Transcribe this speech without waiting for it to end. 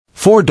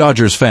For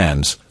Dodgers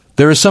fans,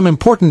 there is some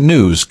important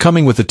news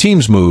coming with the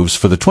team's moves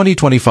for the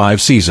 2025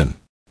 season.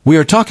 We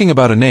are talking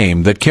about a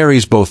name that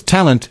carries both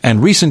talent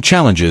and recent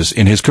challenges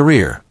in his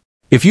career.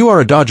 If you are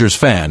a Dodgers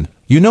fan,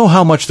 you know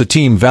how much the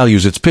team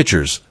values its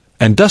pitchers,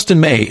 and Dustin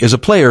May is a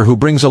player who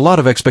brings a lot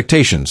of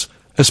expectations,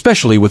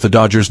 especially with the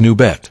Dodgers' new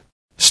bet.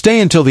 Stay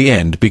until the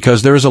end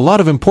because there is a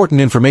lot of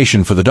important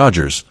information for the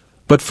Dodgers,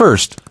 but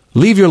first,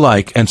 leave your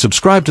like and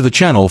subscribe to the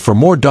channel for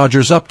more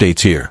Dodgers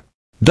updates here.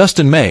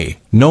 Dustin May,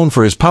 known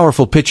for his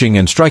powerful pitching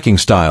and striking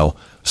style,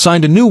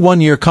 signed a new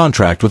one-year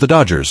contract with the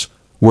Dodgers,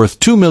 worth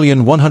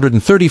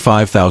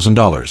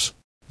 $2,135,000.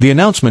 The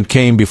announcement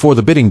came before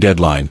the bidding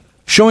deadline,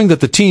 showing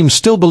that the team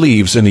still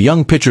believes in the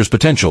young pitcher's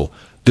potential,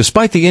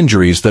 despite the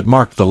injuries that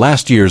marked the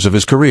last years of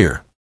his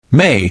career.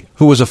 May,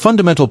 who was a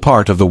fundamental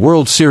part of the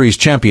World Series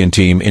champion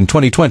team in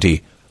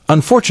 2020,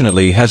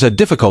 unfortunately has had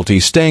difficulty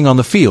staying on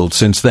the field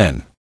since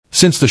then.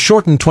 Since the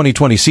shortened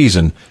 2020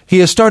 season,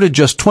 he has started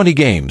just 20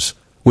 games,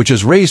 which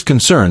has raised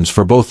concerns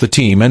for both the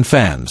team and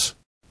fans.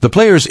 The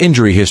player's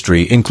injury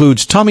history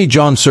includes Tommy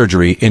John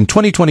surgery in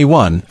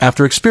 2021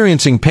 after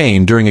experiencing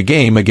pain during a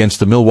game against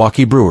the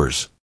Milwaukee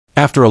Brewers.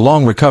 After a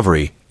long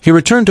recovery, he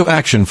returned to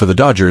action for the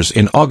Dodgers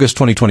in August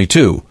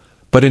 2022,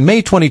 but in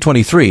May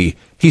 2023,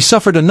 he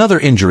suffered another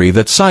injury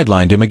that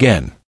sidelined him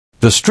again.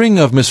 The string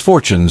of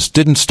misfortunes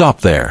didn't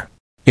stop there.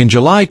 In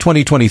July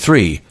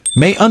 2023,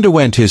 May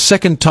underwent his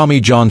second Tommy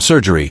John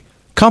surgery,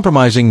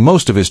 compromising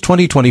most of his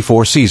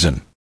 2024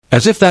 season.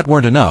 As if that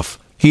weren't enough,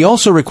 he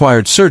also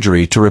required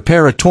surgery to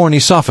repair a torn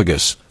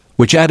esophagus,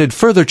 which added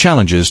further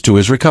challenges to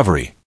his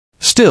recovery.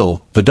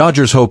 Still, the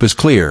Dodgers' hope is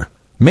clear.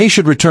 May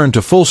should return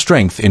to full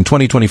strength in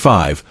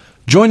 2025,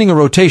 joining a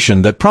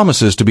rotation that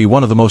promises to be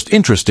one of the most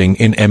interesting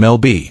in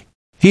MLB.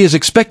 He is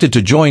expected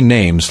to join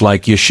names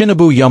like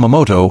Yoshinobu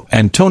Yamamoto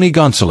and Tony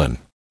Gonsolin.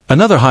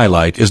 Another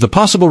highlight is the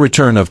possible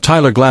return of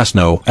Tyler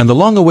Glasnow and the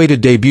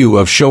long-awaited debut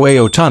of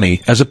Shohei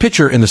Ohtani as a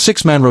pitcher in the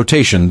six-man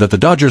rotation that the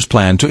Dodgers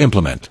plan to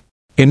implement.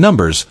 In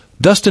numbers,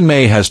 Dustin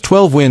May has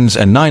 12 wins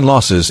and 9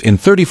 losses in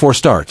 34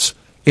 starts,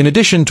 in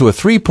addition to a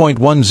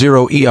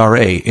 3.10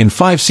 ERA in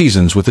 5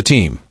 seasons with the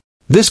team.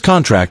 This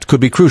contract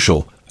could be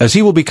crucial, as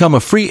he will become a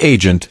free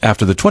agent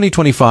after the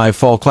 2025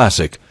 Fall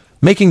Classic,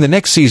 making the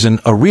next season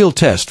a real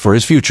test for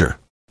his future.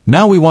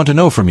 Now we want to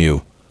know from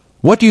you,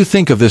 what do you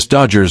think of this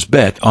Dodgers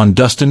bet on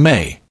Dustin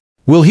May?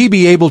 Will he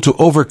be able to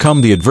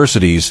overcome the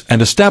adversities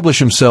and establish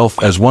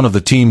himself as one of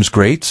the team's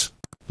greats?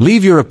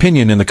 Leave your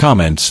opinion in the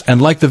comments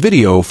and like the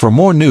video for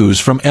more news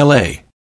from LA.